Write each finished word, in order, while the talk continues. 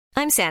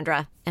I'm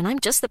Sandra, and I'm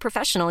just the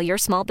professional your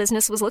small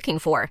business was looking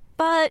for.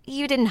 But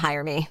you didn't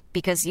hire me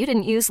because you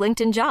didn't use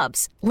LinkedIn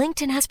Jobs.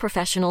 LinkedIn has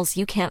professionals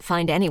you can't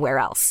find anywhere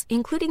else,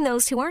 including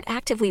those who aren't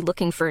actively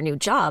looking for a new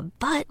job,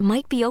 but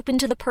might be open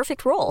to the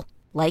perfect role,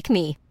 like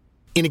me.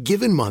 In a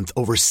given month,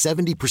 over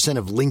 70%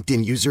 of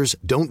LinkedIn users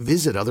don't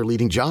visit other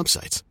leading job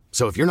sites.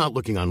 So if you're not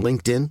looking on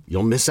LinkedIn,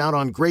 you'll miss out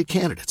on great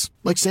candidates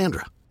like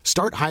Sandra.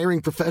 Start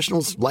hiring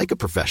professionals like a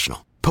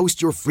professional.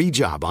 Post your free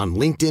job on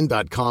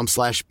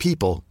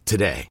linkedin.com/people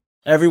today.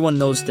 Everyone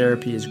knows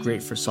therapy is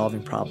great for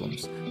solving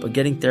problems, but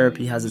getting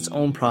therapy has its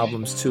own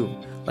problems too,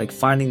 like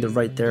finding the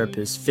right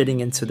therapist,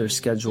 fitting into their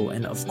schedule,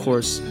 and of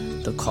course,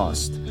 the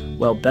cost.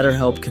 Well,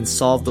 BetterHelp can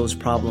solve those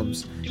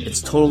problems. It's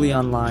totally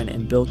online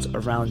and built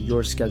around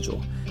your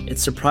schedule.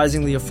 It's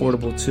surprisingly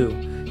affordable too.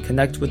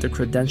 Connect with a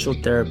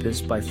credentialed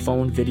therapist by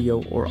phone,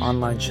 video, or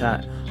online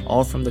chat,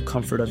 all from the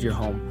comfort of your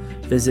home.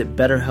 Visit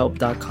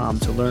BetterHelp.com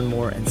to learn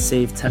more and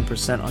save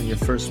 10% on your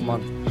first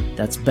month.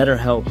 That's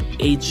BetterHelp,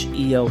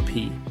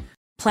 H-E-L-P.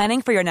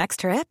 Planning for your next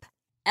trip?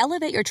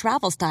 Elevate your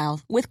travel style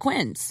with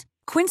Quince.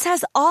 Quince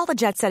has all the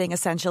jet-setting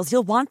essentials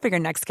you'll want for your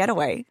next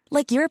getaway,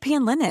 like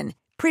European linen,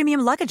 premium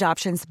luggage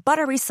options,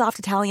 buttery soft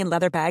Italian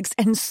leather bags,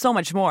 and so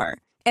much more.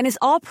 And is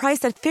all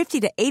priced at 50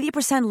 to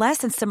 80% less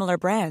than similar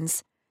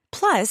brands.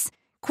 Plus,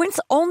 Quince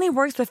only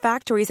works with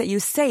factories that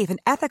use safe and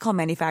ethical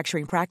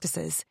manufacturing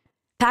practices.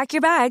 Pack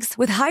your bags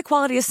with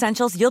high-quality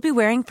essentials you'll be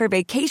wearing for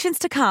vacations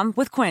to come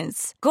with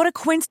Quince. Go to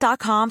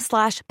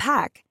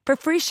quince.com/pack for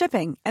free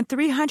shipping and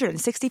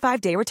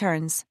 365-day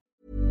returns.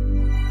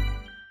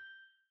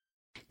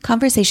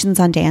 Conversations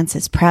on Dance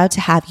is proud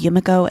to have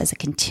Yumiko as a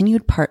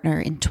continued partner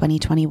in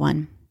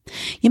 2021.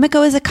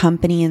 Yumiko is a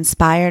company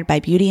inspired by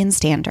beauty and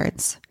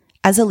standards.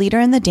 As a leader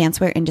in the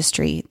dancewear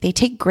industry, they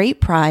take great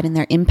pride in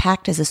their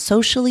impact as a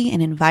socially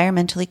and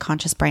environmentally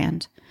conscious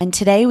brand. And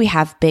today we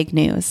have big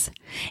news.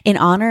 In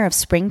honor of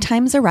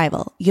springtime's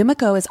arrival,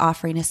 Yumiko is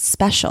offering a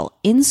special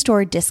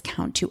in-store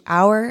discount to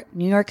our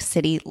New York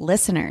City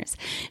listeners.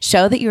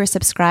 Show that you are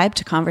subscribed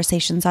to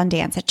Conversations on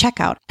Dance at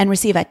checkout and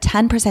receive a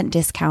 10%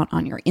 discount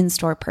on your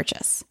in-store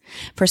purchase.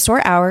 For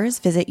store hours,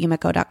 visit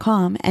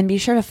yumiko.com and be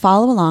sure to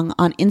follow along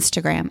on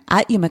Instagram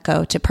at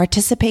Yumiko to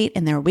participate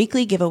in their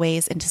weekly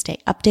giveaways and to stay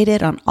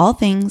updated on all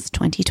things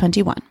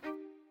 2021.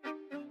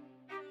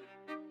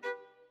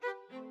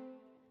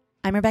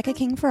 I'm Rebecca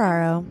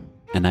King-Ferraro.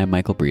 And I'm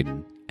Michael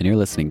Breeden, and you're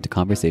listening to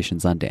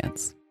Conversations on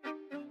Dance.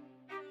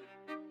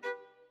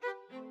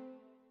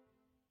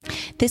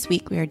 This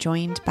week, we are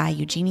joined by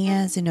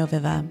Eugenia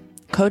Zinovieva,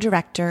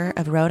 co-director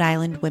of Rhode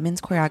Island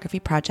Women's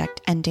Choreography Project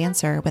and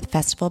dancer with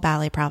Festival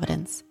Ballet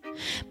Providence.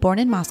 Born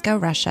in Moscow,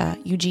 Russia,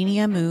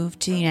 Eugenia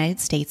moved to the United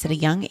States at a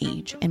young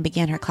age and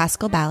began her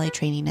classical ballet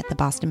training at the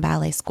Boston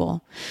Ballet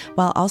School,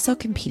 while also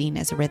competing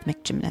as a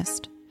rhythmic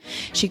gymnast.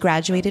 She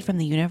graduated from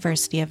the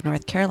University of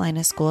North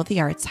Carolina School of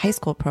the Arts high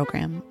school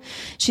program.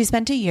 She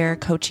spent a year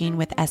coaching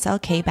with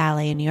SLK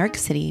Ballet in New York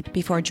City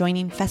before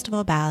joining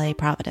Festival Ballet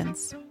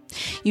Providence.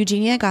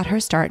 Eugenia got her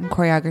start in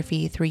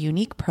choreography through a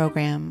unique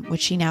program,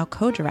 which she now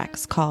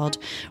co-directs, called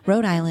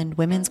Rhode Island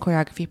Women's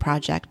Choreography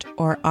Project,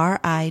 or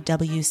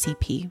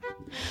RIWCP.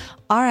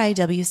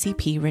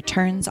 RIWCP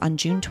returns on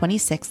June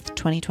 26,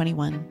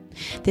 2021.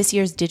 This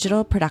year's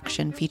digital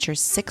production features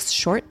 6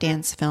 short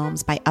dance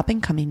films by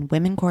up-and-coming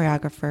women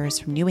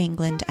choreographers from New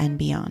England and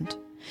beyond.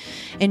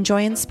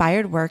 Enjoy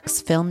inspired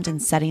works filmed in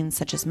settings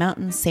such as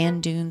mountains,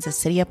 sand dunes, a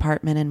city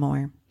apartment, and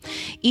more.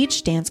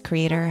 Each dance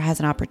creator has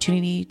an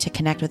opportunity to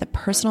connect with a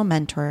personal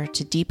mentor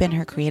to deepen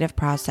her creative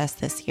process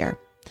this year.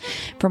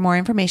 For more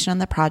information on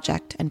the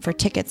project and for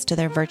tickets to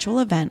their virtual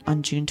event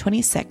on June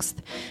 26th,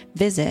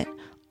 visit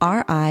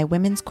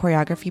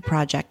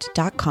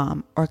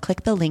riwomenschoreographyproject.com or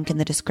click the link in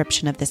the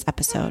description of this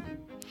episode.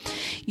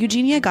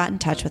 Eugenia got in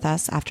touch with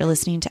us after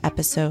listening to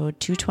episode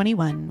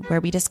 221, where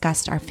we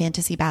discussed our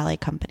fantasy ballet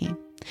company.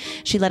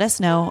 She let us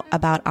know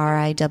about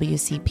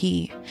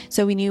RIWCP,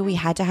 so we knew we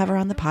had to have her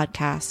on the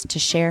podcast to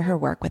share her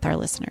work with our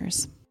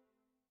listeners.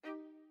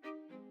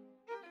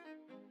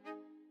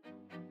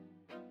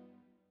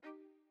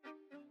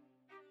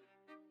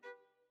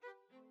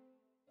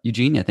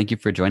 Eugenia, thank you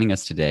for joining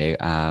us today.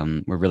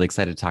 We're really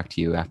excited to talk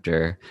to you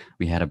after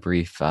we had a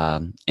brief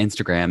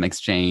Instagram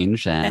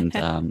exchange, and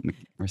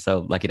we're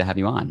so lucky to have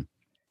you on.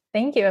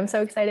 Thank you. I'm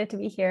so excited to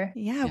be here.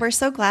 Yeah, we're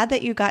so glad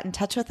that you got in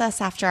touch with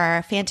us after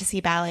our Fantasy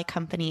Ballet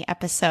Company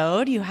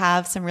episode. You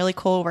have some really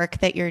cool work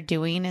that you're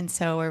doing, and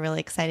so we're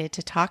really excited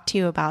to talk to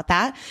you about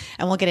that,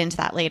 and we'll get into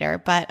that later.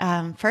 But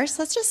first,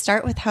 let's just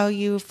start with how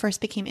you first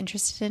became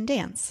interested in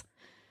dance.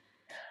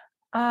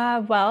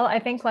 Well, I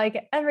think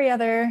like every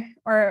other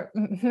or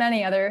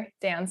many other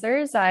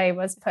dancers, I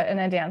was put in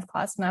a dance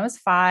class when I was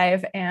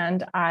 5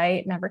 and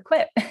I never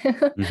quit.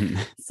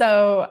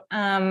 So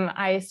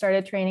I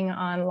started training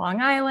on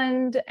Long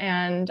Island,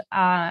 and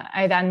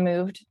I then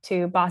moved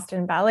to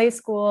Boston Ballet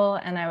School,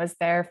 and I was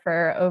there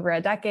for over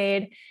a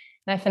decade.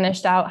 And I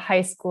finished out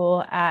high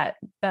school at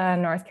the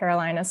North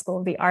Carolina School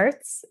of the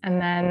Arts.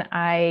 And then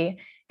I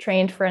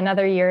trained for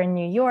another year in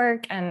New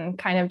York and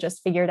kind of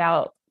just figured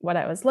out what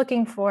I was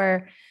looking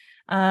for.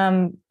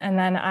 And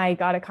then I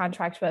got a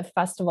contract with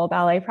Festival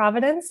Ballet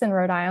Providence in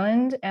Rhode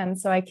Island. And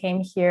so I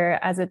came here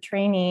as a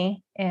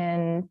trainee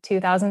in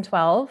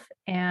 2012,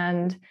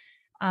 and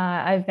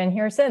I've been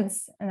here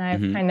since. And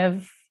I've kind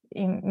of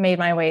made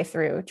my way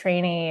through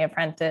trainee,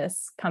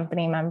 apprentice,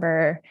 company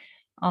member,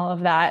 all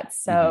of that.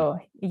 So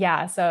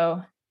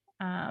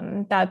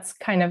that's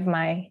kind of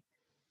my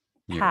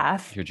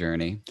path. Your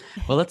journey.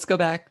 Well, let's go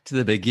back to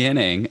the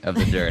beginning of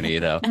the journey,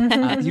 though.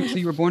 So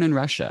you were born in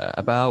Russia.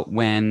 About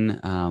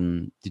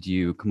when did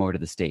you come over to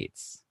the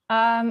States?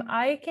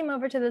 I came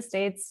over to the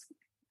States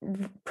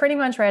pretty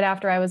much right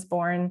after I was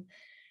born,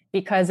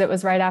 because it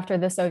was right after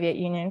the Soviet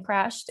Union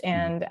crashed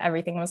and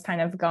everything was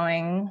kind of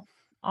going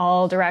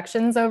all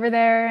directions over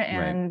there.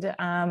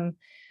 And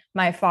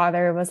my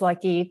father was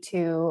lucky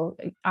to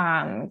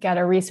get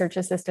a research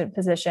assistant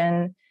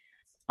position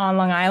on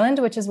Long Island,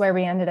 which is where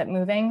we ended up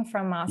moving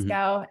from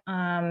Moscow. So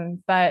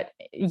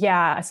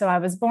I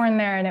was born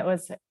there, and it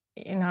was,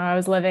 I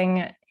was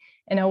living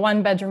in a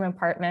 1-bedroom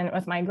apartment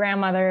with my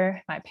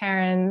grandmother, my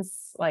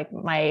parents, like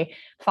my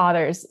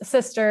father's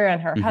sister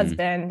and her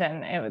husband.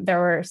 And there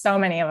were so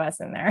many of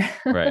us in there.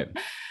 Right.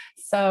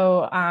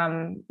 So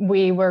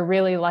we were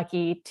really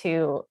lucky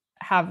to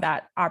have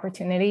that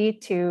opportunity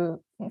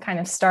to kind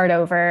of start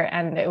over.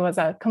 And it was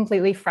a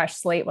completely fresh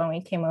slate when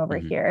we came over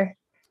here.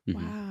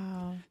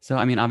 Wow. So,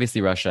 I mean,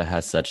 obviously Russia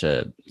has such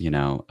a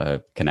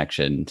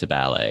connection to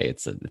ballet.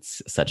 It's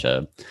such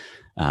a,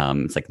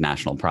 it's like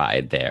national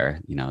pride there,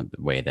 the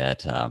way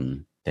that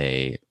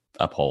they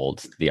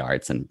uphold the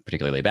arts and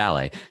particularly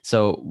ballet.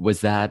 So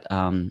was that,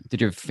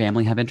 did your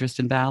family have interest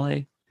in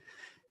ballet?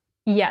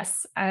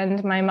 Yes.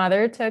 And my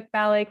mother took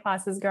ballet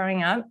classes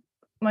growing up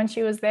when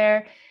she was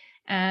there.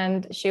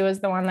 And she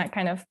was the one that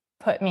kind of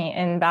put me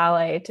in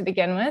ballet to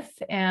begin with.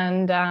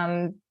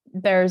 And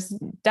there's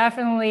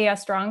definitely a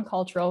strong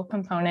cultural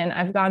component.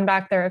 I've gone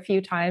back there a few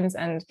times,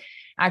 and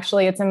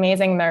actually it's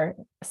amazing. Their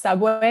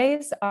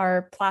subways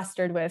are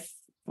plastered with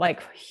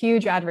like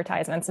huge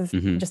advertisements of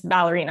just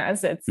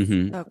ballerinas. It's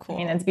so cool. I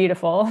mean, it's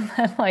beautiful.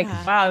 Like,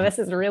 wow, this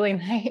is really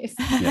nice.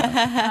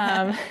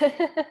 Yeah.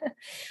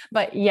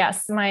 But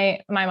yes,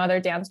 my mother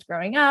danced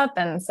growing up.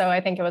 And so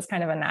I think it was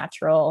kind of a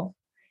natural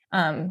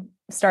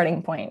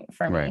starting point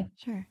for me.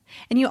 Sure.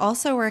 And you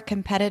also were a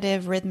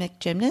competitive rhythmic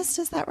gymnast,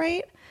 is that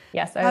right?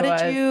 Yes, How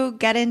did you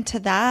get into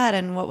that,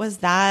 and what was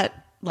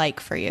that like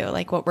for you?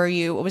 Like, what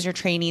was your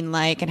training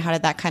like, and how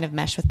did that kind of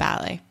mesh with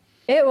ballet?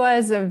 It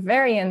was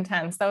very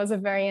intense. That was a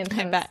very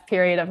intense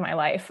period of my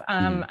life.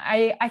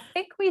 I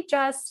think we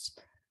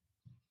just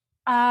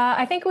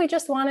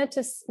wanted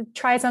to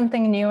try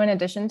something new in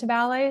addition to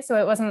ballet. So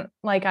it wasn't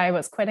like I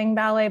was quitting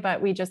ballet,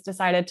 but we just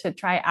decided to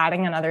try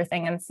adding another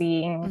thing and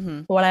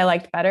seeing what I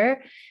liked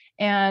better.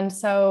 And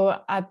so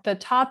at the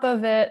top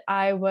of it,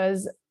 I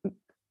was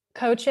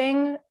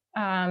coaching,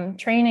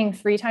 training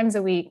 3 times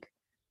a week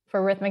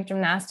for rhythmic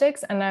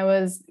gymnastics, and I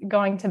was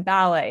going to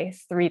ballet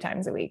 3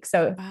 times a week.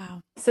 So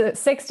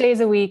 6 days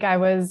a week, I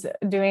was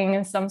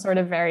doing some sort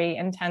of very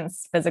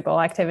intense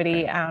physical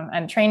activity,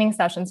 and training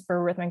sessions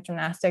for rhythmic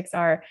gymnastics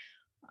are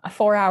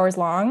 4 hours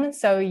long.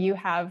 So you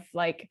have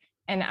like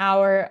an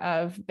hour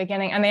of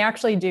beginning, and they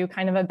actually do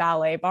kind of a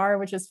ballet bar,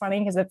 which is funny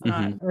because it's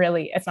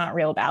not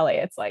real ballet.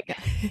 It's like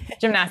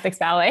gymnastics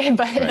ballet,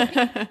 but,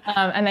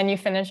 and then you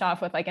finish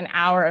off with like an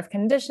hour of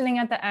conditioning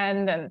at the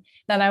end. And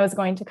then I was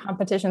going to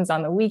competitions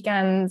on the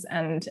weekends,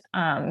 and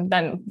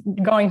then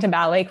going to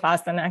ballet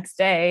class the next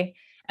day.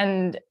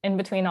 And in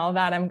between all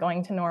that, I'm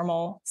going to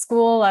normal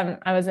school.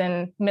 I was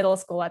in middle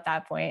school at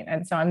that point.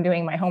 And so I'm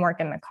doing my homework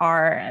in the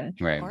car, and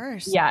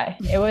yeah,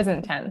 it was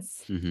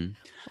intense.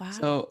 Wow.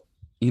 So,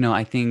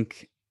 I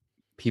think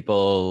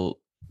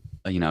people,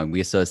 we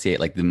associate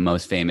like the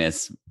most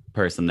famous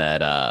person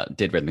that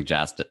did rhythmic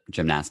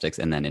gymnastics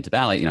and then into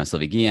ballet,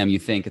 Sylvie Guillaume. You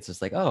think it's just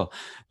like, oh,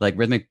 like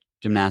rhythmic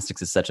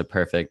gymnastics is such a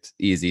perfect,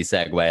 easy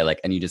segue, like,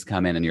 and you just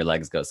come in and your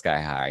legs go sky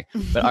high.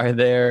 But are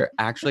there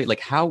actually, like,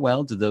 how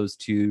well do those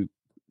two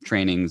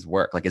trainings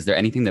work? Like, is there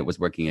anything that was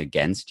working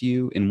against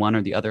you in one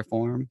or the other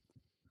form?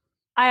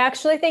 I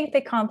actually think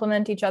they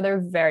complement each other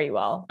very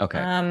well.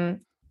 Okay.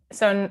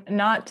 So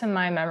not to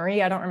my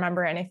memory, I don't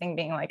remember anything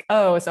being like,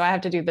 oh, so I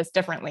have to do this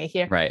differently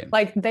here. Right.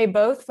 Like they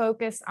both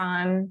focus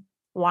on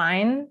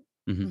line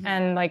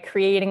and like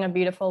creating a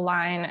beautiful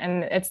line.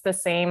 And it's the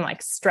same,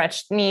 like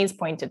stretched knees,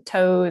 pointed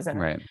toes,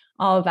 and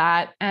all of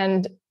that.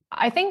 And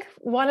I think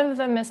one of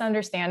the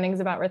misunderstandings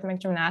about rhythmic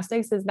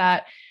gymnastics is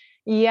that,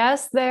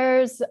 yes,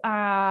 it's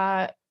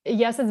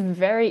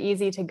very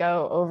easy to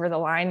go over the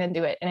line and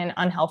do it in an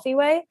unhealthy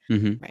way.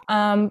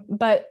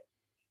 But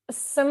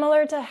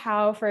similar to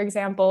how, for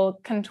example,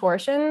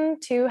 contortion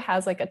too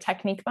has like a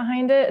technique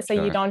behind it. So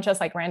you don't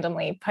just like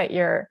randomly put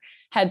your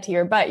head to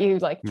your butt, you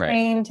like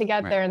train to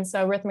get there. And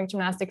so rhythmic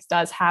gymnastics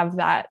does have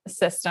that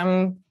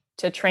system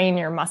to train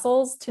your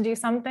muscles to do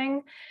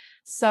something.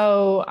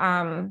 So,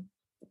 and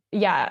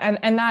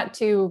that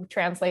too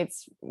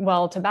translates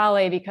well to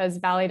ballet, because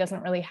ballet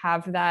doesn't really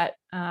have that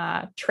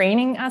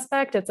training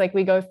aspect. It's like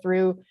we go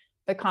through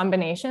the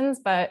combinations,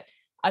 but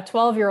a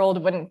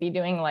 12-year-old wouldn't be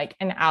doing like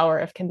an hour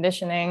of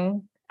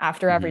conditioning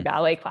after every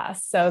ballet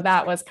class. So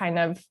that was kind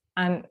of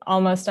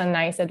almost a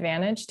nice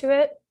advantage to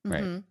it.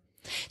 Right.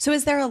 So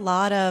is there a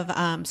lot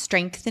of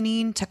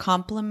strengthening to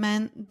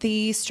complement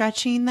the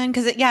stretching then?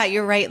 Because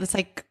you're right. It's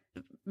like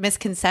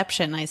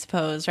misconception, I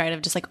suppose, right?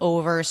 Of just like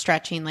over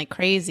stretching like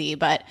crazy,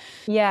 but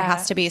there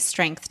has to be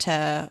strength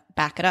to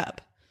back it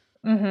up.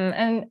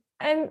 And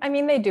I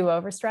mean, they do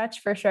overstretch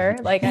for sure.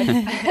 Like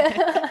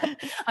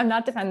I'm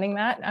not defending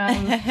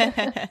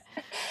that.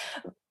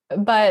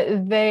 But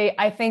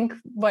I think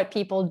what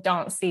people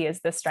don't see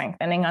is the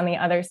strengthening on the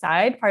other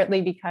side,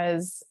 partly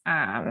because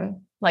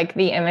like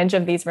the image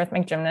of these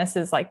rhythmic gymnasts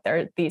is like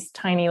they're these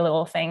tiny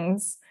little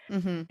things,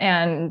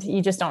 and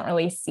you just don't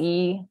really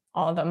see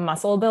all the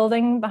muscle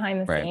building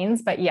behind the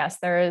scenes. But yes,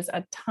 there is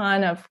a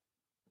ton of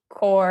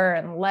core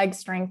and leg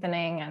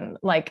strengthening, and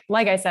like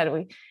I said,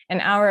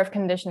 an hour of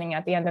conditioning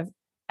at the end of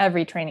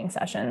every training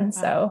session.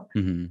 So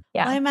well,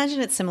 I imagine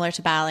it's similar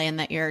to ballet in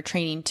that you're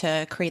training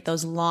to create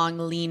those long,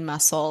 lean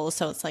muscles.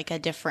 So it's like a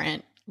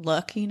different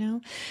look,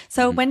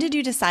 So when did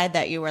you decide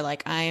that you were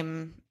like, I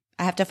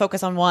have to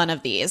focus on one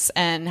of these,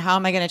 and how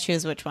am I going to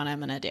choose which one I'm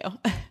going to do?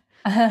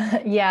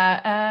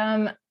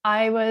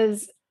 I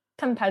was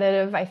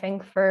competitive, I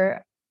think,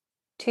 for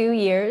 2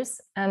 years.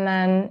 And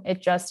then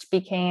it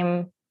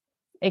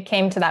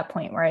came to that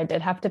point where I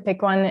did have to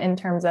pick one in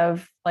terms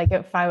of like,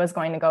 if I was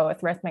going to go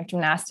with rhythmic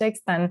gymnastics,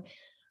 then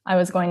I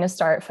was going to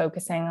start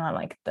focusing on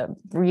like the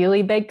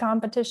really big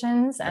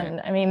competitions.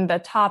 And I mean, the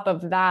top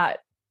of that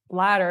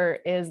ladder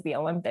is the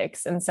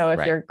Olympics. And so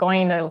if you're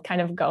going to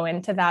kind of go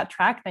into that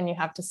track, then you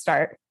have to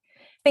start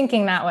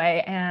thinking that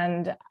way.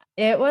 And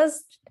it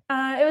was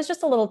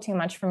just a little too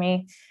much for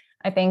me.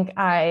 I think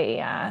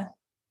I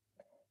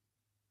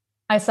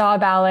saw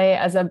ballet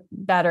as a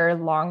better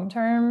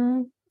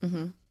long-term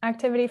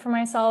activity for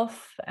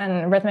myself,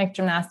 and rhythmic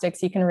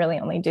gymnastics, you can really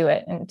only do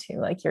it into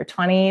like your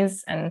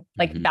 20s, and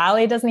like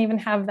ballet doesn't even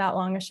have that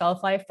long a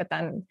shelf life, but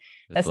then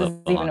this is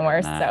even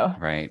worse. So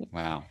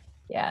Wow.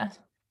 Yeah.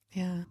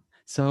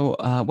 So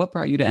what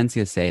brought you to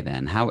NCSA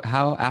then?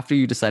 How after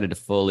you decided to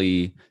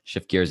fully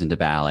shift gears into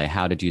ballet,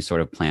 how did you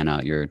sort of plan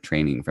out your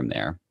training from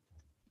there?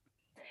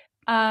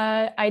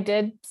 I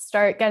did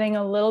start getting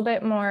a little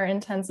bit more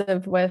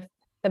intensive with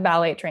the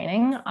ballet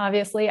training,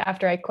 obviously,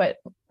 after I quit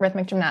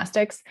rhythmic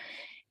gymnastics.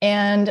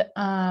 And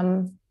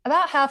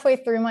about halfway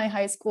through my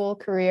high school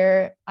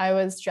career, I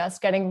was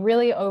just getting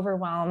really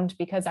overwhelmed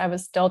because I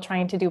was still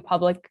trying to do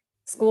public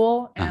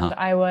school, and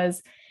I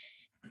was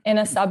in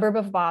a suburb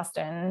of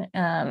Boston.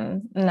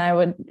 And I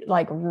would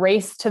like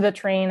race to the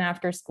train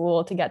after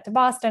school to get to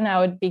Boston. I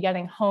would be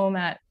getting home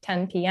at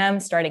 10 p.m.,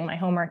 starting my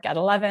homework at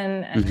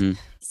 11. And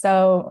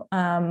so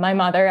my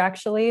mother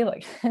actually,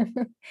 like,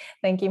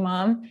 thank you,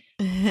 Mom,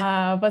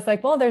 was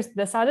like, well, there's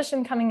this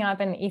audition coming up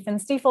and Ethan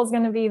Stiefel's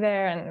going to be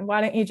there, and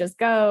why don't you just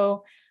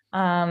go?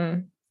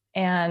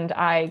 And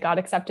I got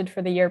accepted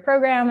for the year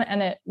program,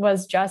 and it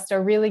was just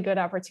a really good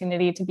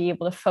opportunity to be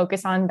able to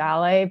focus on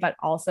ballet, but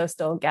also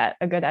still get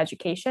a good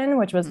education,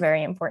 which was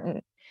very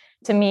important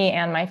to me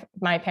and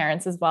my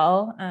parents as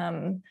well.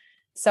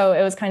 So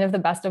it was kind of the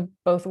best of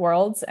both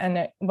worlds, and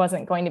it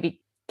wasn't going to be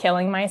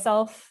killing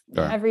myself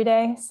every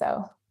day.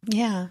 So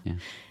yeah. And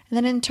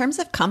then in terms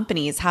of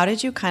companies, how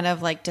did you kind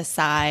of like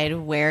decide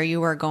where you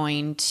were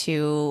going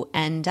to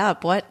end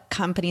up? What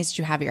companies did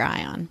you have your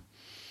eye on?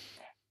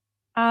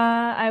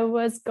 I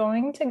was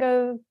going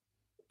to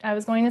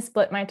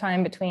split my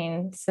time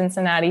between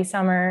Cincinnati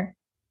summer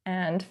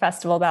and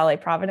Festival Ballet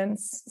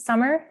Providence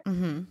summer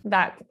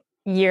that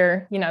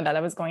year, that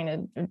I was going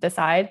to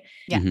decide.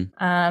 Then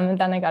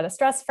I got a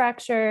stress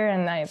fracture,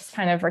 and I was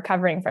kind of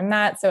recovering from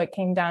that. So it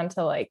came down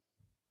to like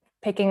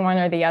picking one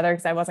or the other,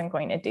 because I wasn't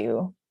going to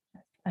do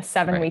a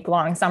 7-week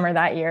long summer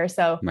that year.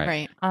 So,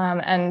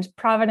 and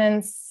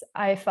Providence,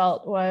 I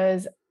felt,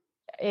 was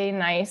a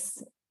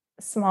nice,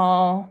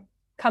 small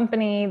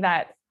company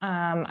that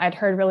I'd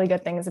heard really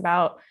good things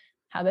about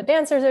how the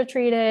dancers are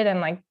treated and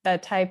like the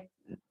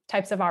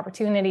types of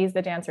opportunities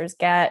the dancers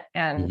get.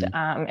 And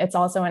it's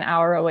also an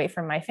hour away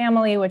from my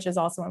family, which is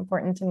also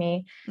important to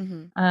me.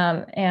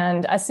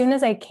 And as soon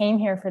as I came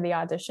here for the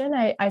audition,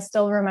 I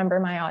still remember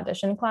my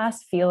audition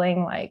class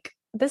feeling like,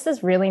 this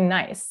is really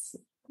nice.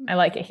 I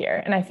like it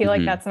here. And I feel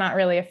like that's not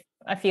really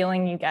a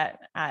feeling you get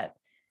at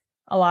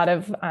a lot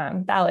of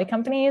ballet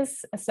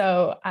companies.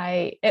 So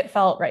it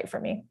felt right for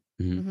me.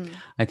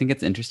 I think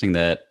it's interesting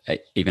that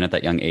even at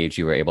that young age,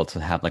 you were able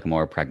to have like a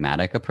more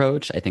pragmatic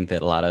approach. I think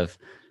that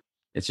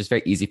it's just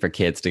very easy for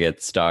kids to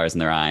get stars in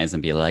their eyes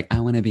and be like,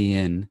 I want to be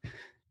in,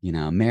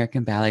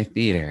 American Ballet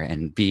Theater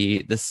and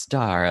be the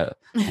star.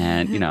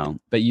 And,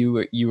 but you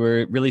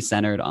were really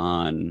centered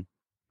on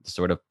the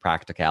sort of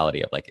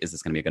practicality of like, is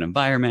this going to be a good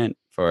environment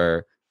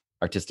for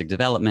artistic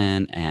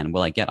development? And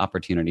will I get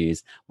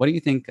opportunities? What do you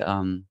think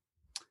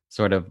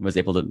sort of was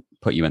able to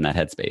put you in that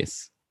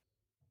headspace?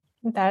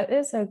 That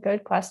is a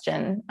good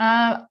question.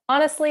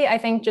 Honestly, I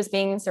think just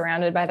being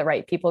surrounded by the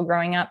right people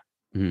growing up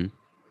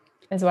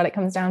is what it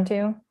comes down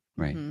to.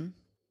 Right.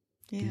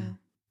 Yeah.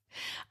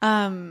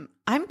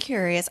 I'm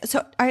curious.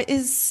 So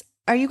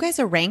are you guys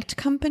a ranked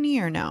company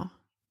or no?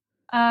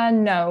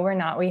 No, we're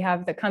not. We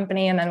have the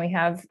company and then we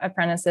have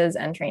apprentices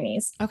and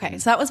trainees. Okay.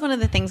 So that was one of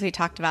the things we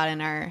talked about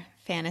in our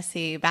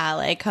fantasy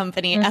ballet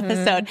company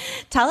episode.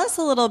 Tell us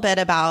a little bit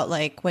about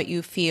like what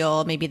you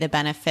feel maybe the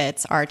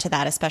benefits are to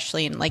that,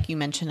 especially in, like you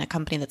mentioned, a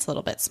company that's a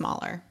little bit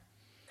smaller.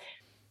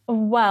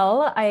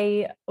 Well,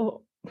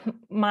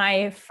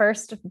 my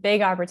first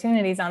big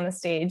opportunities on the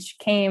stage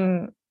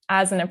came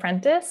as an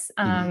apprentice,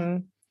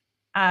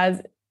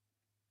 as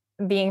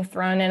being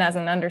thrown in as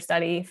an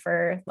understudy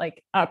for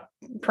like a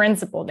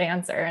principal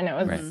dancer. And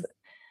it was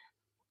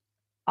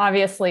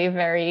obviously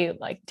very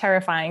like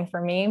terrifying for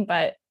me,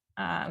 but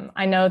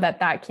I know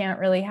that can't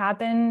really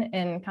happen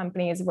in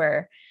companies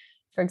where,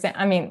 for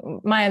example, I mean,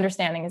 my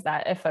understanding is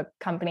that if a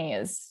company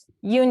is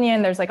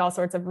union, there's like all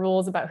sorts of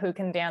rules about who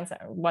can dance,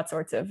 what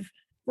sorts of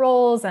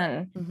roles.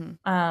 And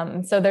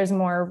so there's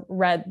more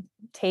red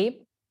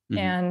tape.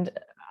 And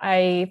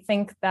I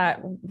think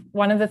that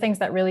one of the things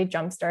that really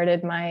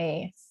jump-started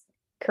my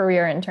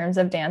career in terms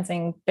of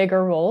dancing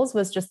bigger roles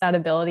was just that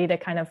ability to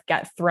kind of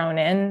get thrown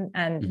in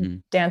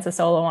and dance a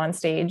solo on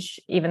stage,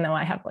 even though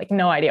I have like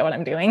no idea what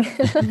I'm doing.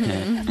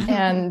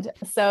 And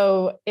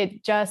so it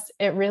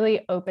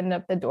really opened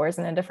up the doors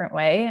in a different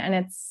way. And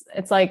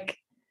it's like,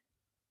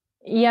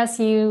 yes,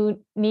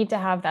 you need to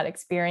have that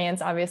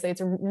experience. Obviously,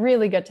 it's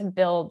really good to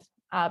build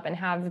up and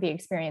have the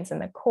experience in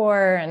the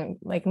core and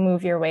like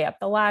move your way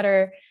up the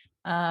ladder.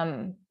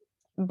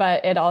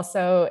 But it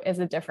also is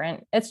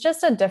it's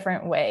just a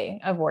different way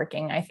of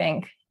working, I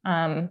think.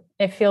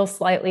 It feels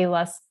slightly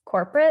less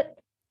corporate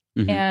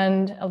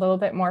and a little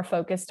bit more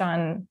focused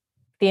on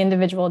the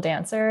individual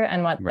dancer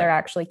and what they're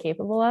actually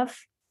capable of.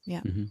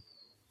 Yeah.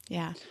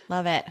 Yeah.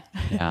 Love it.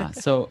 Yeah.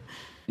 So,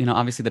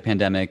 obviously the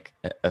pandemic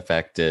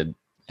affected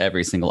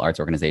every single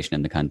arts organization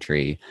in the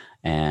country,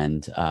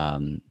 and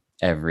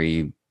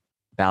every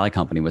ballet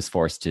company was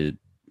forced to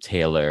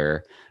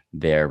tailor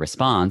their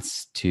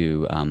response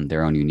to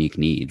their own unique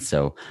needs.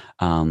 So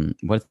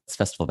what's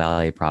Festival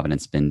Ballet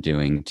Providence been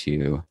doing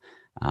to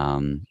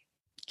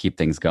keep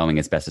things going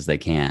as best as they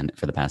can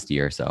for the past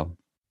year or so?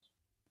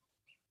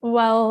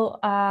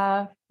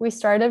 Well, we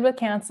started with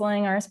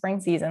canceling our spring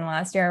season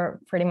last year,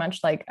 pretty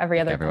much like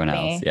everyone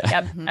company. Else, yeah.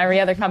 Yep,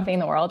 every other company in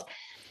the world.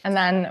 And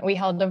then we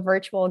held the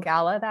virtual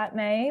gala that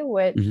May,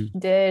 which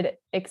did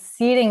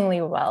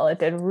exceedingly well. It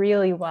did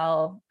really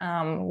well,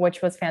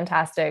 which was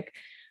fantastic.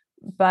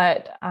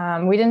 But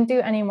we didn't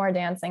do any more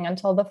dancing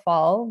until the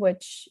fall,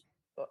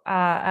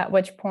 at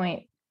which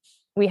point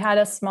we had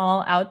a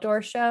small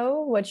outdoor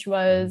show, which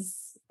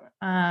was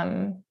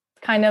kind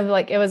of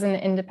like, it was an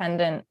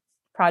independent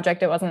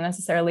project. It wasn't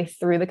necessarily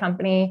through the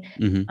company.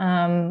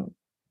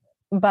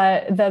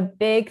 But the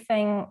big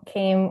thing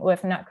came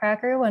with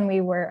Nutcracker when we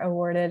were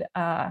awarded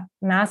a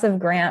massive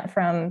grant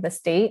from the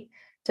state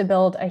to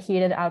build a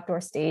heated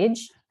outdoor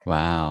stage.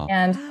 Wow.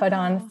 And put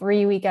on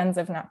 3 weekends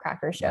of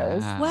Nutcracker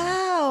shows.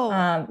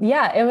 Wow.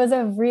 Yeah, it was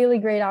a really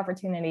great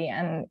opportunity.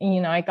 And,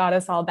 it got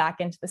us all back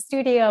into the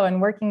studio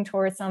and working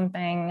towards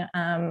something.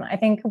 I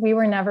think we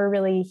were never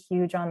really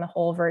huge on the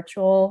whole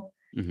virtual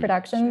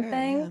production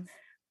thing.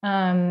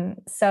 Yeah.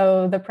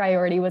 So the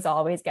priority was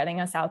always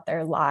getting us out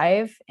there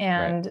live.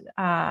 And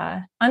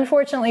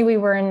unfortunately, we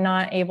were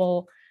not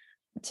able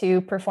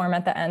to perform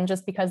at the end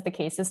just because the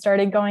cases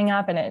started going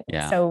up, and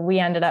so we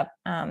ended up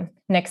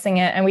nixing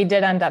it, and we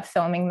did end up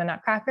filming the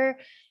Nutcracker,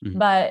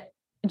 but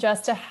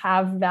just to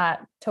have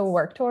that to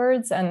work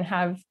towards and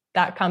have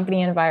that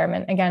company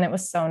environment again, it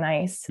was so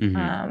nice.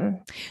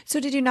 So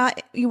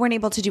you weren't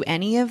able to do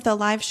any of the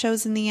live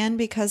shows in the end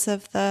because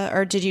of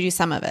or did you do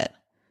some of it?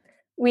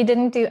 We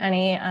didn't do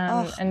any,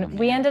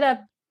 we ended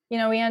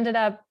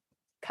up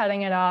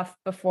cutting it off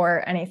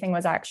before anything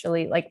was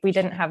actually like, we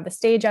didn't have the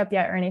stage up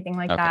yet or anything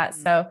like that.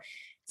 So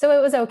it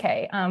was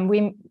okay.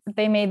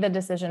 They made the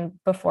decision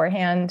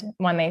beforehand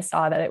when they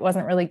saw that it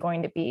wasn't really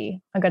going to be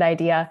a good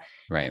idea.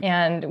 Right.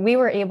 And we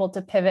were able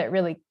to pivot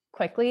really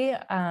quickly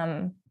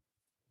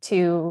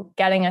to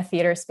getting a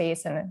theater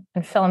space and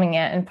filming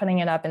it and putting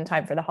it up in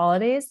time for the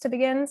holidays to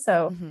begin.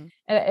 So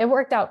it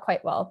worked out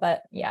quite well,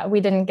 but yeah,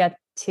 we didn't get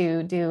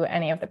to do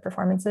any of the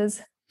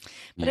performances.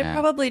 But it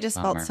probably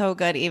just felt so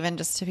good even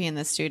just to be in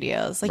the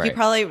studios. Like you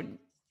probably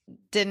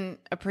didn't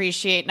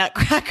appreciate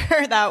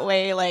Nutcracker that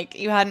way. Like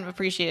you hadn't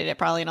appreciated it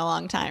probably in a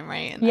long time,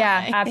 right?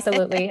 Yeah,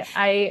 absolutely.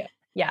 I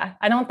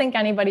don't think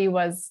anybody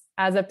was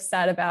as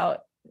upset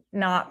about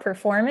not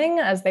performing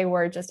as they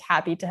were just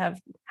happy to have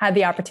had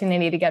the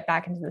opportunity to get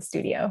back into the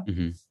studio.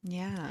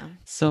 Yeah.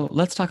 So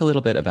let's talk a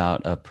little bit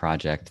about a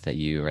project that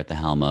you are at the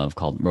helm of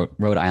called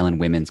Rhode Island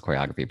Women's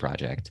Choreography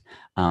Project.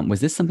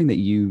 Was this something that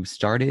you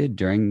started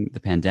during the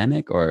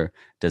pandemic, or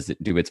does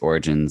its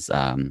origins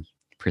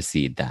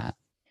precede that?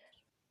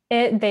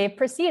 They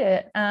precede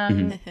it.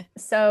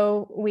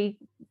 So we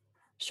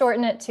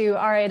shorten it to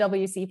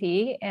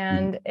RAWCP,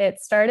 and it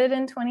started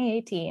in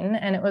 2018,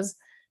 and it was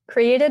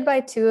created by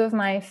two of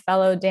my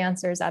fellow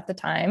dancers at the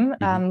time,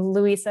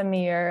 Louisa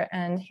Meir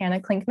and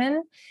Hannah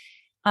Klinkman.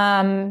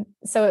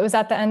 So it was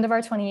at the end of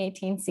our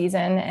 2018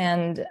 season,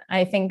 and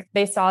I think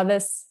they saw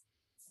this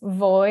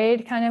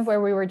void kind of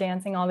where we were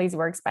dancing all these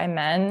works by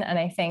men. And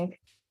I think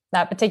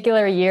that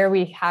particular year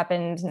we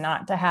happened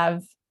not to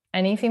have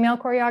any female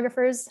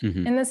choreographers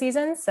in the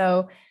season.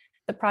 So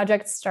the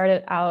project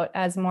started out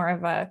as more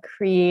of a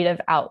creative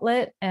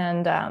outlet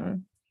and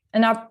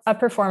a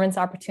performance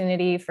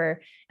opportunity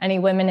for any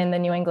women in the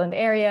New England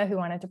area who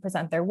wanted to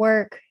present their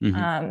work.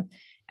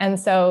 And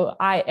so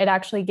it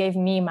actually gave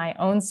me my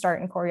own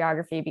start in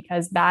choreography,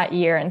 because that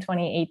year in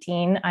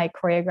 2018, I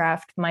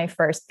choreographed my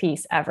first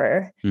piece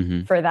ever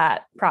for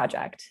that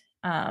project.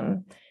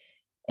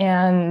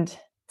 And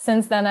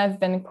since then I've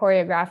been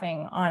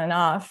choreographing on and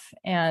off,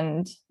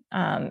 and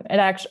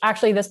it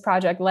actually this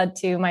project led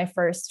to my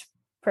first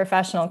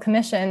professional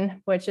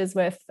commission, which is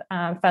with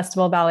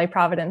Festival Ballet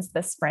Providence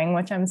this spring,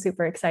 which I'm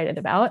super excited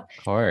about.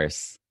 Of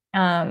course.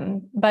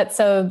 But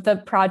so the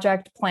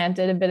project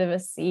planted a bit of a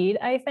seed,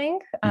 I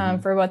think,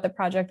 for what the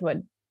project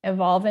would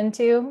evolve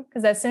into,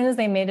 because as soon as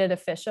they made it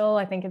official,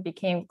 I think it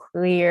became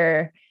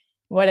clear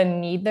what a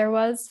need there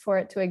was for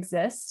it to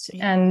exist.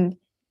 And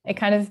it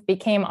kind of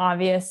became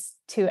obvious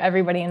to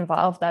everybody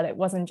involved that it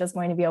wasn't just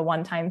going to be a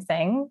one-time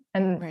thing.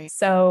 And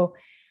so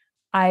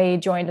I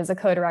joined as a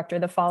co-director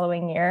the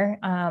following year,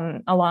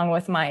 along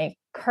with my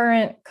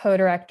current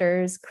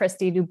co-directors,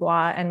 Christy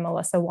Dubois and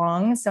Melissa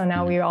Wong. So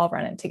now we all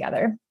run it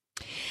together.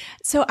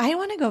 So I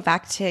want to go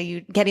back to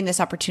you getting this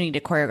opportunity to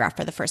choreograph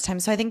for the first time.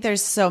 So I think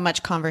there's so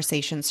much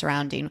conversation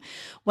surrounding,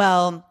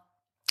 well,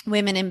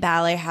 women in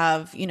ballet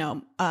have,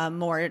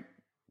 more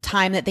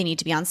time that they need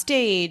to be on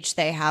stage.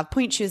 They have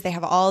point shoes. They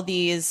have all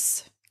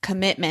these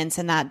commitments,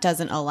 and that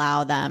doesn't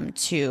allow them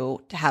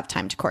to have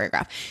time to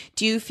choreograph.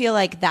 Do you feel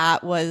like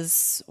that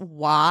was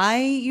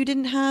why you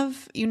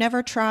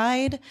never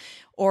tried?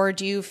 Or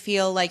do you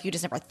feel like you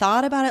just never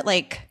thought about it?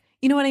 Like,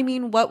 you know what I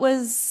mean? What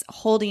was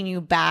holding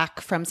you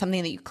back from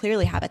something that you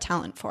clearly have a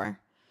talent for?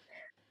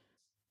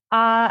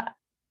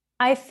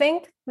 I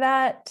think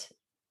that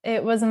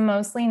it was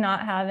mostly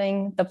not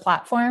having the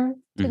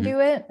platform to do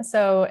it.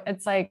 So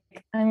it's like,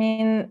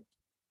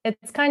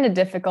 it's kind of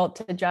difficult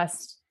to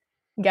just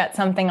get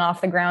something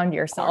off the ground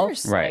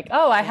yourself. Like,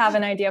 I have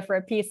an idea for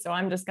a piece, so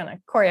I'm just going to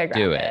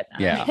choreograph it.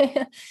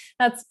 Yeah.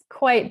 That's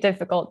quite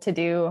difficult to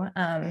do.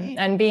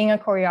 And being a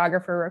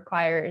choreographer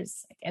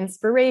requires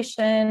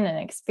inspiration and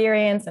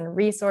experience and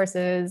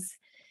resources.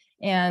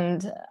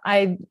 And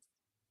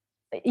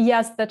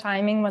yes, the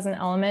timing was an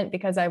element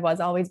because I was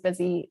always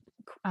busy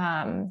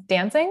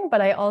dancing,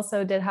 but I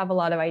also did have a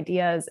lot of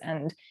ideas,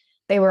 and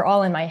they were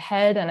all in my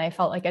head, and I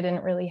felt like I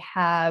didn't really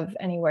have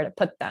anywhere to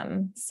put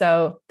them.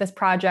 So this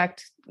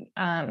project,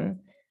 the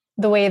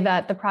way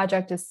that the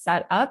project is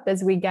set up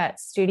is we get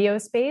studio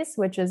space,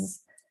 which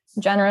is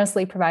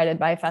generously provided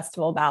by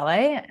Festival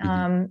Ballet.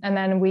 And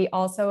then we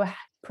also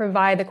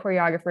provide the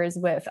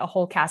choreographers with a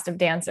whole cast of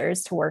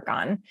dancers to work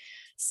on.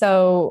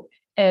 So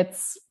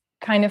it's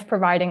kind of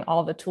providing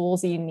all the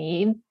tools you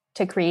need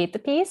to create the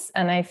piece.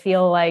 And I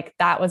feel like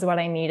that was what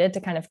I needed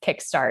to kind of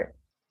kickstart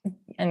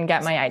and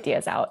get my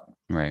ideas out.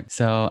 Right.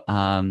 So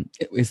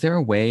is there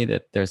a way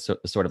that there's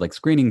sort of like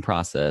screening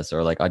process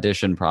or like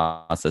audition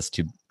process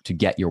to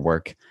get your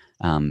work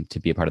to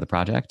be a part of the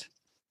project?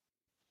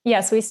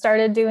 Yes, we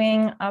started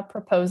doing a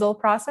proposal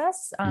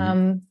process.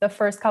 The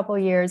first couple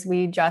of years,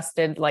 we just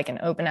did like an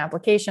open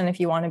application. If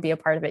you want to be a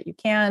part of it, you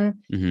can.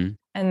 And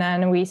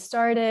then we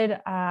started.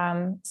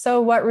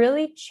 So what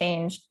really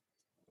changed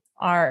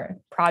our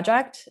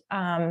project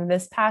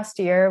this past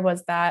year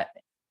was that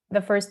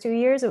the first 2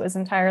 years, it was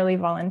entirely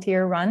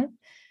volunteer run.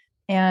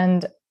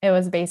 And it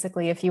was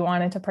basically, if you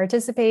wanted to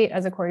participate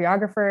as a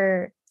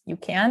choreographer, you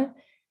can.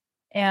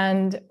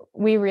 And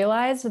we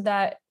realized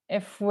that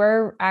if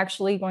we're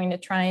actually going to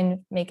try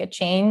and make a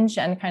change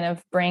and kind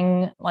of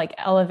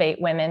elevate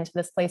women to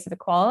this place of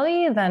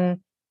equality,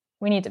 then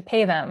we need to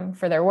pay them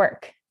for their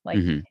work.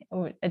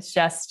 It's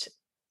just,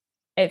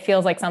 it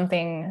feels like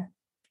something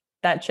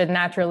that should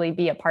naturally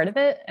be a part of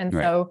it. And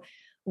so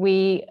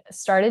we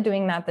started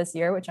doing that this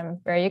year, which I'm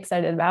very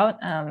excited about.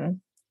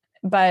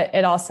 But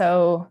it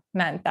also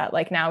meant that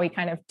now we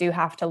kind of do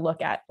have to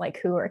look at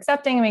who we're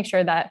accepting and make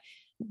sure that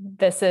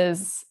this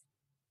is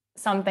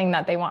something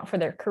that they want for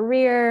their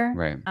career.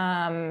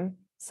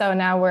 So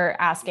now we're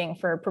asking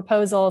for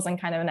proposals and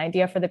kind of an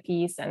idea for the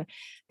piece, and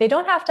they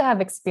don't have to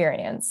have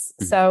experience.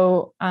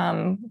 So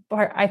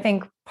I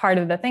think part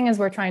of the thing is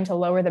we're trying to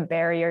lower the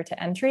barrier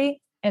to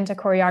entry into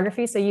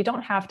choreography. So you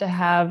don't have to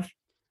have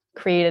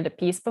created a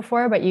piece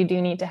before, but you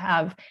do need to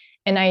have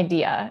an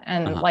idea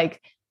and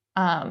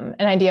an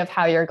idea of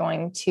how you're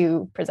going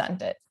to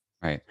present it.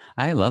 Right.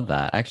 I love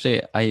that.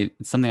 Actually,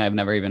 it's something I've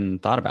never even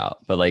thought about,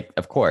 but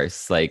of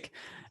course,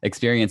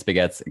 experience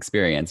begets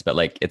experience,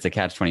 but it's a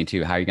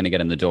catch-22. How are you going to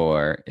get in the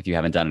door if you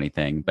haven't done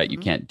anything, but you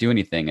can't do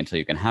anything until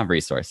you can have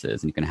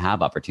resources and you can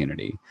have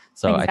opportunity.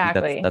 So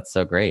exactly. I think that's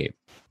so great.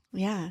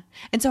 Yeah.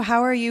 And so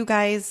how are you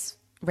guys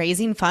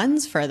raising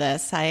funds for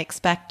this? I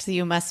expect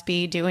you must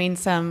be doing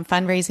some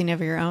fundraising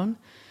of your own.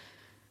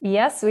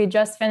 Yes, we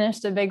just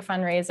finished a big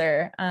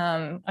fundraiser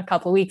a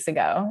couple weeks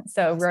ago.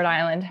 So Rhode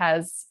Island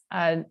has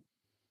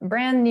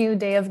brand new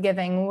day of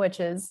giving, which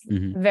is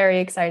very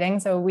exciting.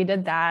 So we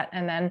did that.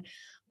 And then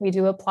we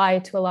do apply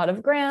to a lot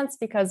of grants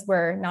because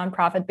we're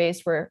nonprofit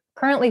based. We're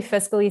currently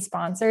fiscally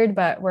sponsored,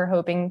 but we're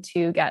hoping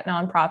to get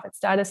nonprofit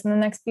status in the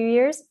next few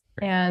years.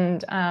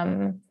 And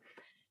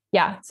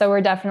so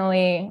we're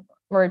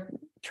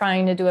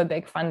trying to do a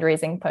big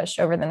fundraising push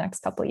over the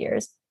next couple of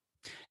years.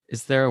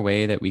 Is there a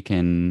way that we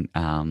can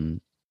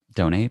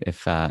donate,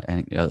 if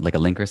like a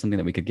link or something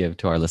that we could give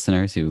to our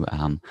listeners who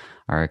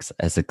are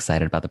as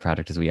excited about the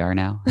project as we are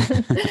now?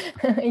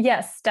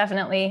 Yes,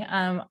 definitely.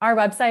 Our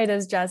website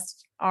is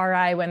just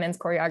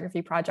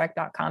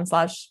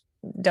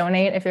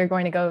riwomenschoreographyproject.com/donate if you're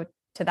going to go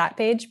to that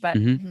page. But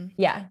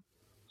yeah.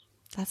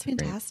 That's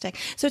fantastic.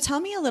 Great. So tell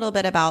me a little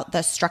bit about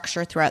the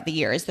structure throughout the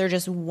year. Is there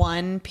just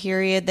one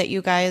period that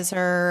you guys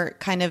are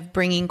kind of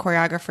bringing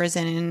choreographers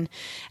in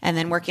and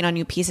then working on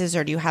new pieces,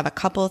 or do you have a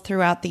couple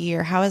throughout the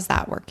year? How is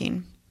that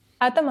working?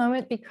 At the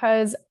moment,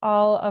 because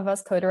all of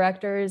us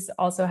co-directors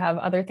also have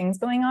other things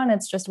going on,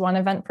 it's just one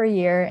event per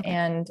year. Okay.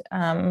 And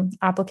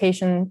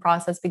application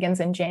process begins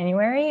in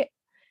January.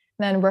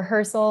 Then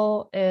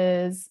rehearsal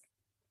is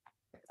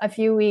a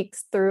few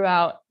weeks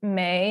throughout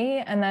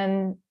May. And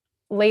then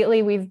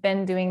lately we've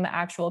been doing the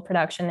actual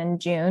production in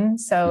June.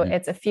 So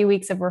it's a few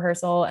weeks of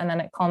rehearsal, and then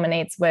it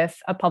culminates with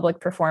a public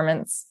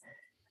performance,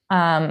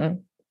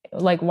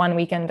 like one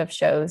weekend of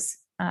shows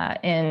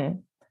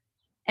in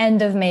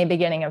end of May,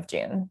 beginning of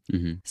June.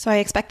 So I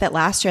expect that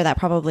last year that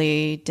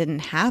probably didn't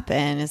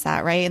happen. Is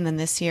that right? And then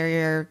this year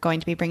you're going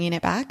to be bringing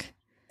it back?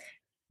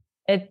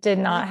 It did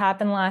not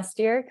happen last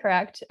year,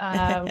 correct?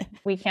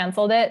 We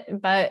canceled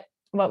it. But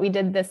what we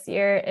did this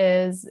year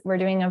is we're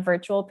doing a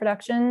virtual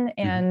production,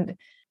 and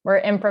we're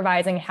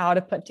improvising how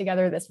to put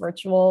together this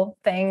virtual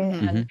thing.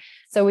 And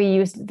so we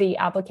used the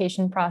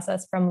application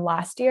process from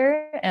last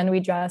year, and we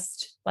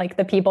just, like,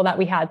 the people that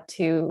we had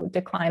to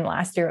decline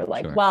last year,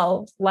 like,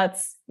 well,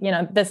 let's,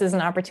 this is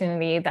an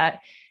opportunity that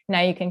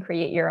now you can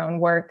create your own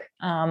work.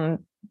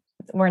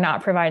 We're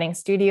not providing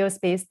studio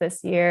space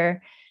this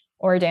year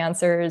or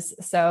dancers.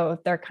 So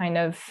they're kind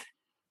of,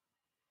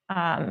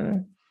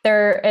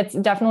 it's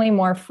definitely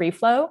more free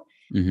flow.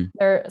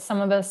 Some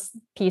of us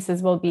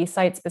pieces will be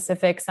site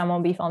specific. Some will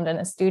be filmed in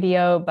a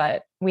studio,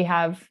 but we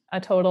have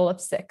a total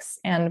of 6,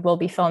 and we'll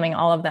be filming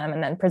all of them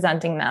and then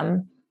presenting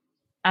them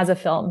as a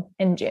film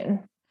in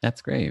June.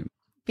 That's great.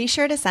 Be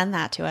sure to send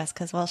that to us,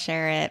 because we'll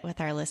share it with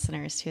our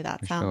listeners too.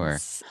 That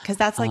sounds, because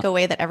that's like a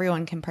way that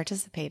everyone can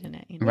participate in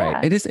it.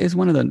 Right. It is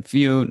one of the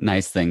few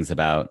nice things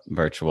about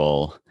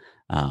virtual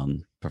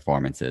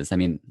performances. I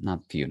mean,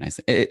 not few nice.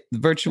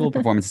 Virtual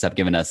performances have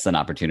given us an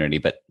opportunity,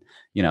 but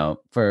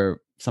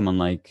for someone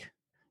like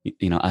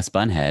us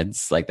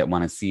bunheads, like, that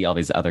want to see all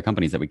these other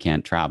companies that we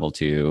can't travel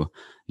to,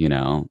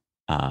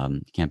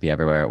 can't be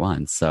everywhere at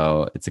once.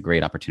 So it's a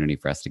great opportunity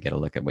for us to get a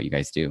look at what you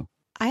guys do.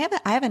 I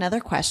have another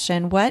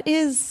question. What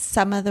is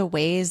some of the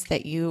ways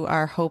that you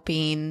are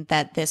hoping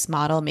that this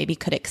model maybe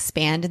could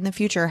expand in the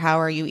future? How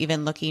are you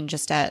even looking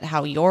just at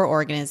how your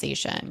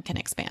organization can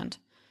expand?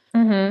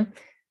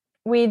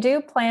 We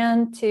do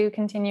plan to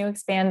continue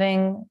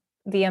expanding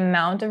the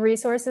amount of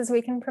resources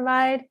we can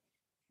provide,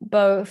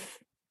 both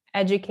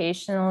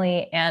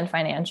educationally and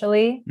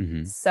financially.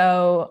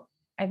 So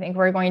I think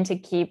we're going to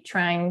keep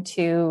trying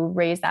to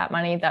raise that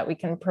money that we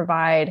can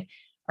provide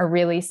a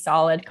really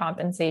solid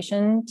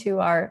compensation to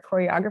our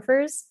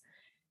choreographers.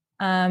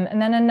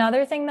 And then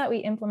another thing that we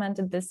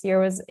implemented this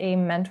year was a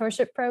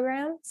mentorship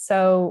program.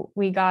 So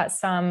we got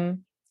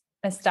some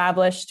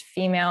established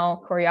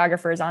female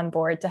choreographers on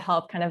board to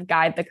help kind of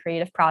guide the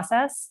creative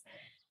process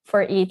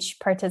for each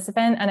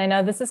participant. And I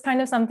know this is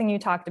kind of something you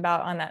talked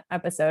about on that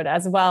episode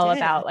as well,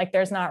 about, like,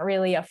 there's not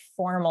really a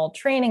formal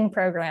training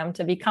program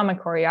to become a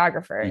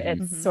choreographer.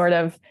 It's sort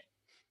of,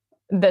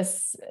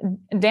 this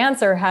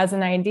dancer has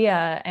an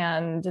idea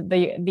and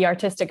the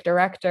artistic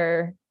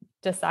director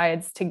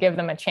decides to give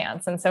them a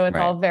chance. And so it's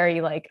all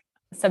very, like,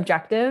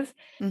 subjective.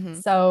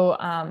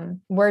 So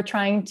we're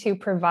trying to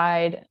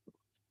provide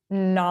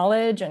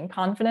knowledge and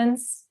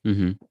confidence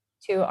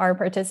to our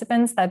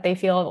participants that they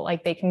feel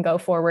like they can go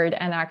forward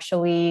and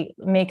actually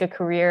make a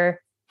career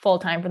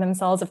full-time for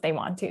themselves if they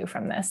want to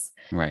from this.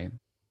 Right.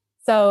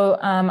 So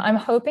I'm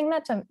hoping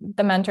that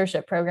the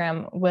mentorship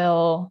program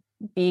will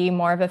be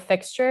more of a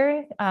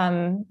fixture.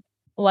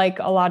 Like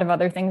a lot of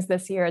other things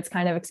this year, it's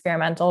kind of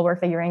experimental. We're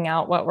figuring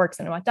out what works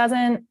and what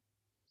doesn't.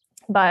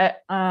 But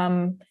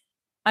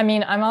I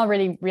mean, I'm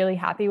already really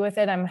happy with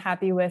it. I'm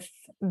happy with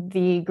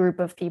the group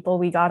of people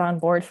we got on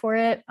board for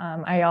it.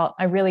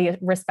 I really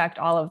respect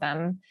all of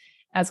them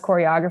as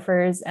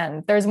choreographers.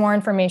 And there's more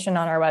information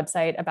on our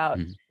website about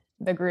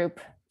the group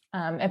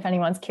if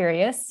anyone's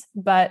curious.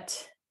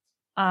 But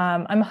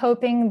I'm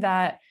hoping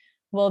that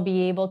we'll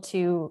be able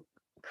to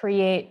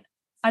create,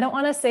 I don't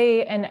want to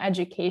say an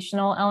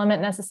educational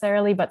element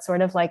necessarily, but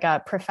sort of like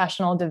a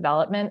professional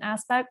development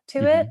aspect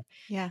to it.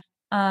 Yeah.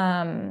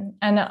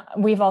 And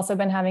we've also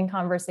been having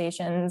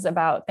conversations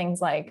about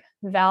things like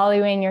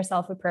valuing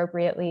yourself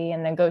appropriately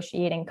and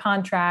negotiating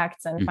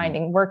contracts and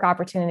finding work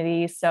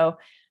opportunities. So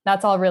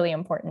that's all really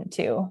important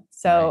too.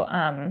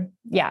 So,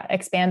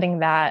 expanding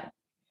that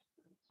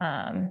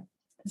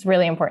is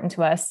really important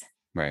to us.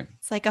 Right.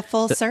 It's like a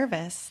full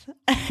service.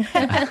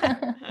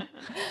 Yeah,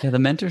 the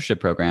mentorship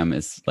program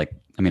is like,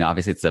 I mean,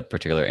 obviously it's a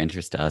particular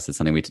interest to us. It's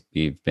something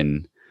we've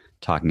been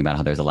talking about,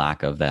 how there's a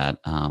lack of that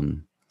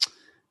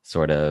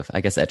sort of,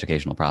 I guess,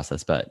 educational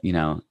process. But,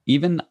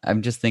 even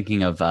I'm just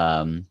thinking of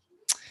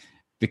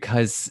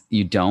because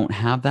you don't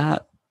have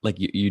that, like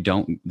you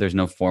don't, there's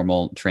no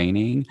formal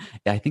training.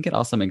 I think it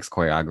also makes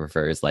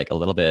choreographers like a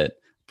little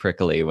bit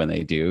prickly when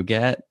they do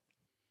get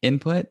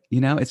input,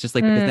 it's just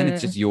like, because then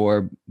it's just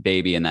your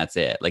baby and that's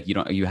it. Like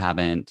you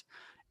haven't,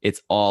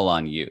 it's all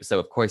on you. So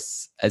of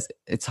course, as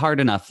it's hard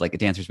enough, like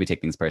dancers, we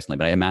take things personally,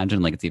 but I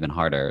imagine like it's even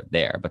harder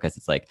there because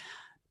it's like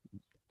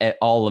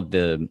all of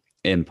the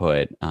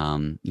input,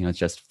 it's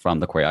just from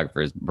the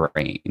choreographer's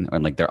brain or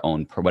like their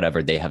own,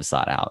 whatever they have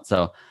sought out.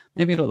 So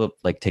maybe it'll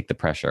like take the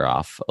pressure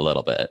off a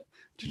little bit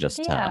to just,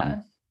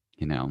 Yeah,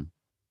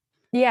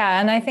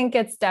 and I think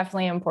it's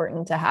definitely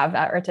important to have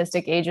that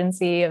artistic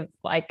agency of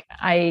like,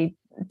 I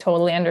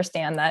totally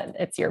understand that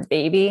it's your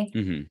baby.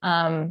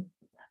 Mm-hmm.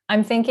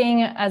 I'm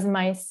thinking as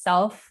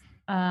myself,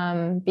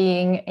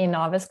 being a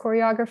novice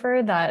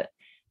choreographer, that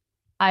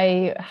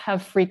I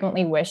have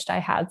frequently wished I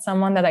had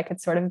someone that I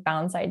could sort of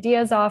bounce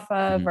ideas off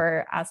of,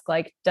 or ask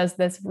like, does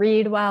this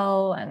read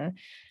well? And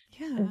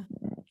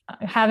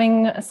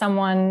having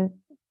someone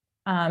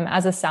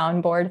as a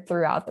soundboard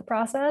throughout the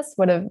process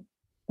would have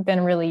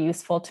been really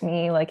useful to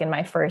me, like in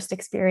my first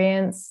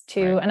experience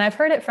too. Right. And I've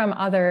heard it from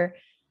other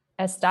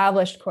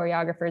established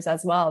choreographers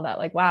as well, that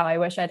like, wow, I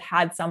wish I'd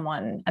had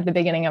someone at the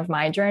beginning of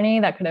my journey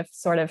that could have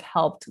sort of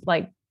helped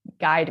like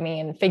guide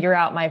me and figure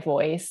out my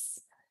voice.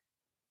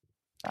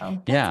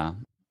 So, yeah.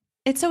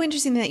 It's so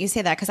interesting that you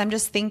say that, because I'm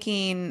just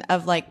thinking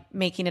of like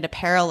making it a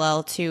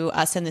parallel to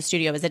us in the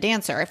studio as a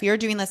dancer. If you're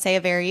doing, let's say, a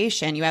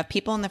variation, you have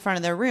people in the front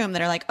of the room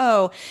that are like,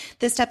 oh,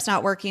 this step's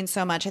not working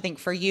so much. I think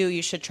for you,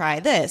 you should try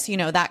this,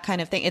 that kind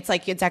of thing. It's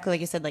like exactly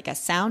like you said, like a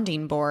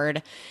sounding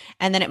board.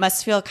 And then it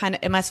must feel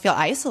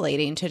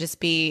isolating to just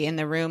be in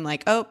the room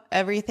like, oh,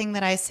 everything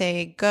that I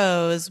say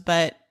goes,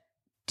 but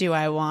do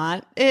I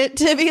want it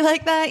to be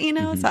like that?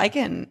 So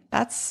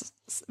that's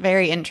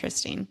very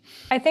interesting.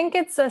 I think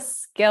it's a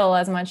skill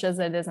as much as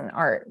it is an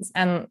art,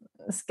 and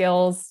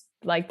skills,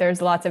 like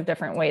there's lots of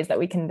different ways that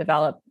we can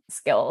develop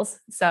skills.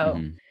 So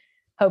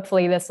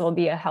hopefully this will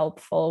be a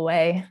helpful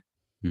way.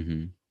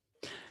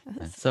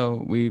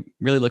 So we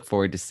really look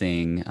forward to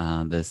seeing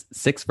the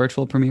 6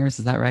 virtual premieres.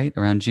 Is that right?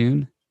 Around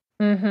June?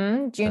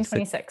 June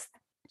 26th.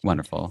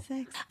 Wonderful.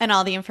 And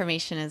all the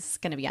information is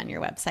going to be on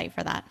your website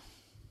for that.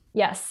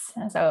 Yes.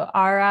 So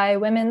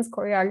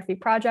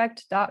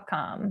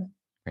riwomenschoreographyproject.com.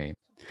 Great.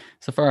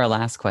 So for our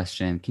last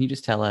question, can you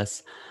just tell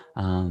us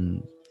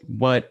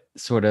what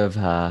sort of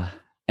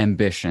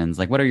ambitions,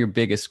 like what are your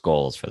biggest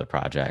goals for the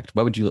project?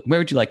 Where would you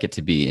like it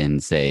to be in,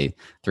 say,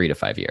 3 to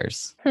 5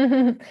 years?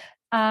 So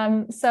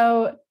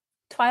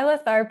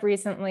Twyla Tharp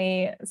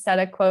recently said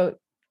a quote,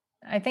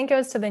 I think it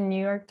was to the New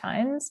York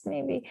Times,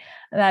 maybe,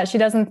 that she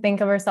doesn't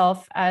think of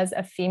herself as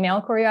a female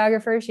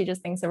choreographer. She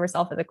just thinks of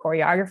herself as a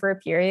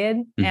choreographer,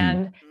 period.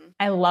 And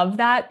I love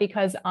that,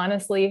 because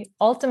honestly,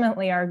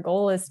 ultimately, our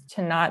goal is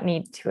to not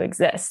need to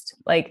exist.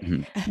 Like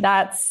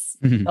that's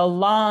the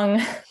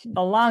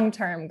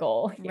long-term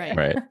goal here.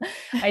 Right.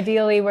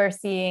 Ideally, we're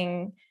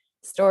seeing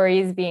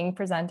stories being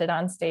presented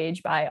on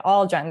stage by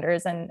all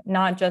genders, and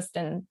not just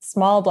in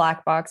small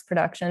black box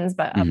productions,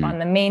 but up on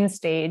the main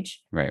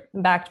stage,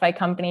 backed by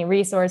company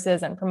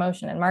resources and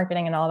promotion and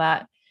marketing and all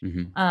that.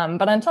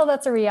 But until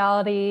that's a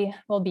reality,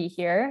 we'll be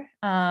here.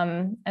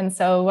 And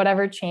so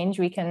whatever change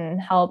we can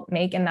help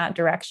make in that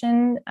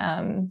direction,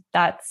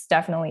 that's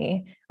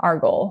definitely our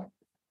goal.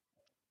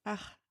 Oh,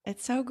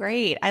 it's so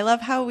great. I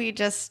love how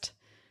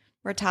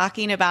we're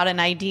talking about an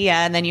idea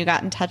and then you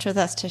got in touch with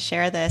us to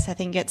share this. I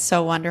think it's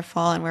so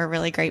wonderful, and we're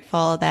really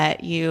grateful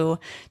that you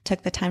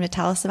took the time to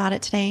tell us about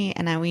it today.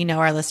 And we know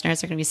our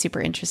listeners are going to be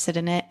super interested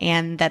in it,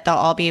 and that they'll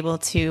all be able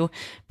to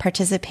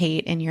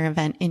participate in your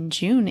event in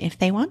June if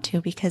they want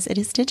to, because it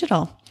is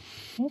digital.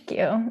 Thank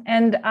you.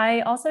 And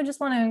I also just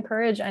want to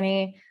encourage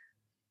any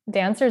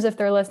dancers, if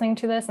they're listening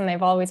to this and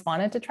they've always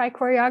wanted to try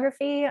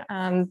choreography,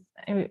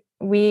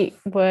 we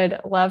would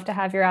love to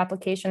have your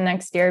application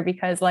next year,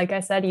 because like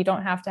I said, you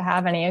don't have to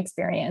have any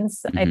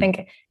experience. I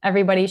think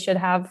everybody should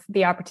have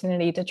the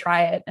opportunity to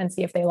try it and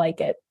see if they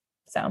like it.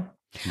 So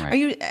Are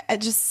you,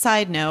 just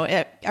side note,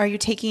 are you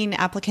taking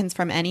applicants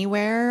from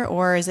anywhere,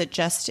 or is it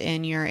just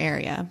in your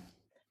area?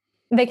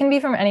 They can be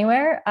from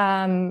anywhere,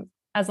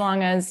 as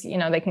long as,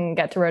 they can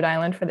get to Rhode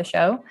Island for the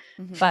show.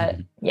 But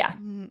yeah.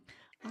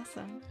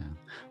 Awesome. Yeah.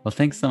 Well,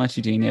 thanks so much,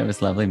 Eugenia. It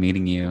was lovely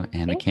meeting you,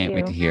 and I can't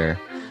wait to hear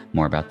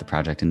more about the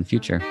project in the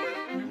future.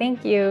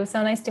 Thank you.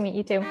 So nice to meet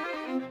you too.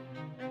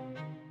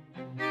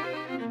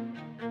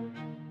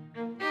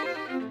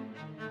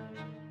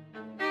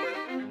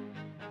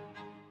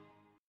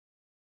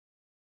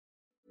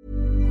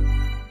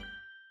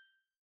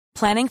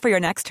 Planning for your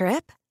next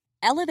trip?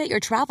 Elevate your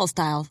travel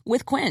style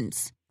with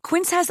Quince.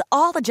 Quince has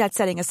all the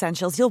jet-setting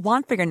essentials you'll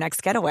want for your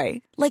next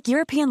getaway, like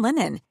European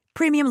linen,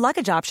 premium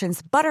luggage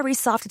options, buttery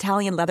soft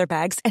Italian leather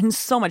bags, and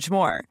so much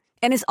more.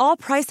 And is all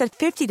priced at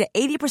 50 to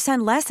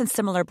 80% less than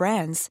similar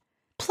brands.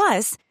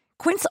 Plus,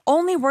 Quince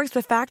only works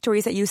with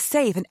factories that use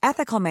safe and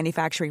ethical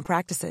manufacturing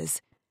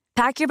practices.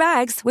 Pack your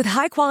bags with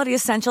high-quality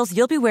essentials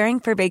you'll be wearing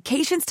for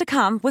vacations to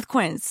come with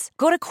Quince.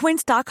 Go to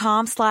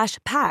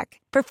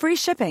quince.com/pack for free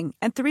shipping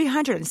and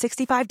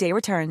 365-day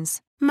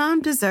returns.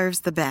 Mom deserves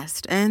the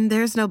best, and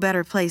there's no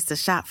better place to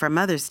shop for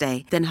Mother's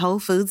Day than Whole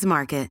Foods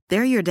Market.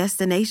 They're your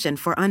destination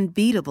for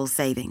unbeatable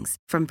savings,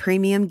 from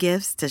premium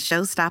gifts to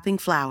show-stopping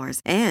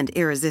flowers and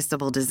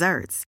irresistible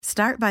desserts.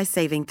 Start by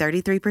saving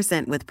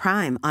 33% with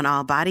Prime on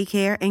all body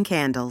care and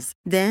candles.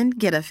 Then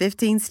get a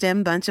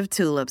 15-stem bunch of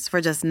tulips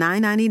for just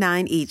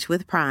 $9.99 each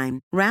with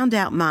Prime. Round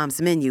out Mom's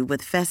menu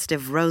with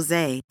festive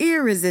rosé,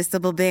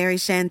 irresistible berry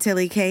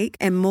chantilly cake,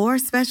 and more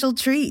special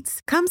treats.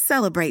 Come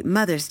celebrate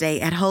Mother's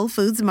Day at Whole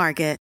Foods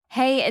Market.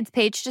 Hey, it's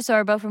Paige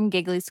DeSorbo from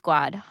Giggly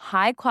Squad.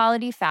 High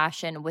quality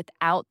fashion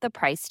without the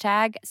price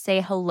tag.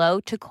 Say hello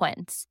to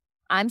Quince.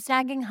 I'm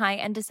snagging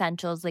high-end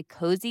essentials like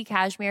cozy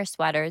cashmere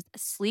sweaters,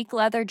 sleek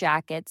leather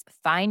jackets,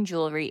 fine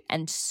jewelry,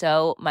 and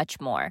so much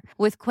more.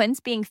 With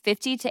Quince being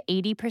 50 to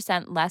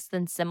 80% less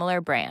than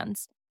similar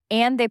brands.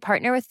 And they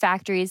partner with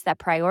factories that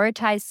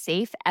prioritize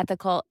safe,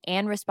 ethical,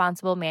 and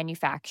responsible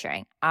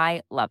manufacturing.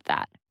 I love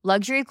that.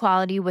 Luxury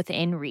quality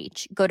within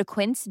reach. Go to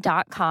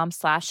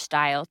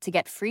quince.com/style to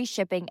get free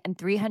shipping and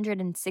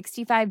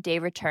 365-day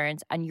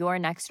returns on your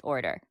next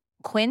order.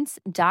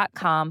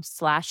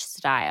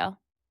 Quince.com/style.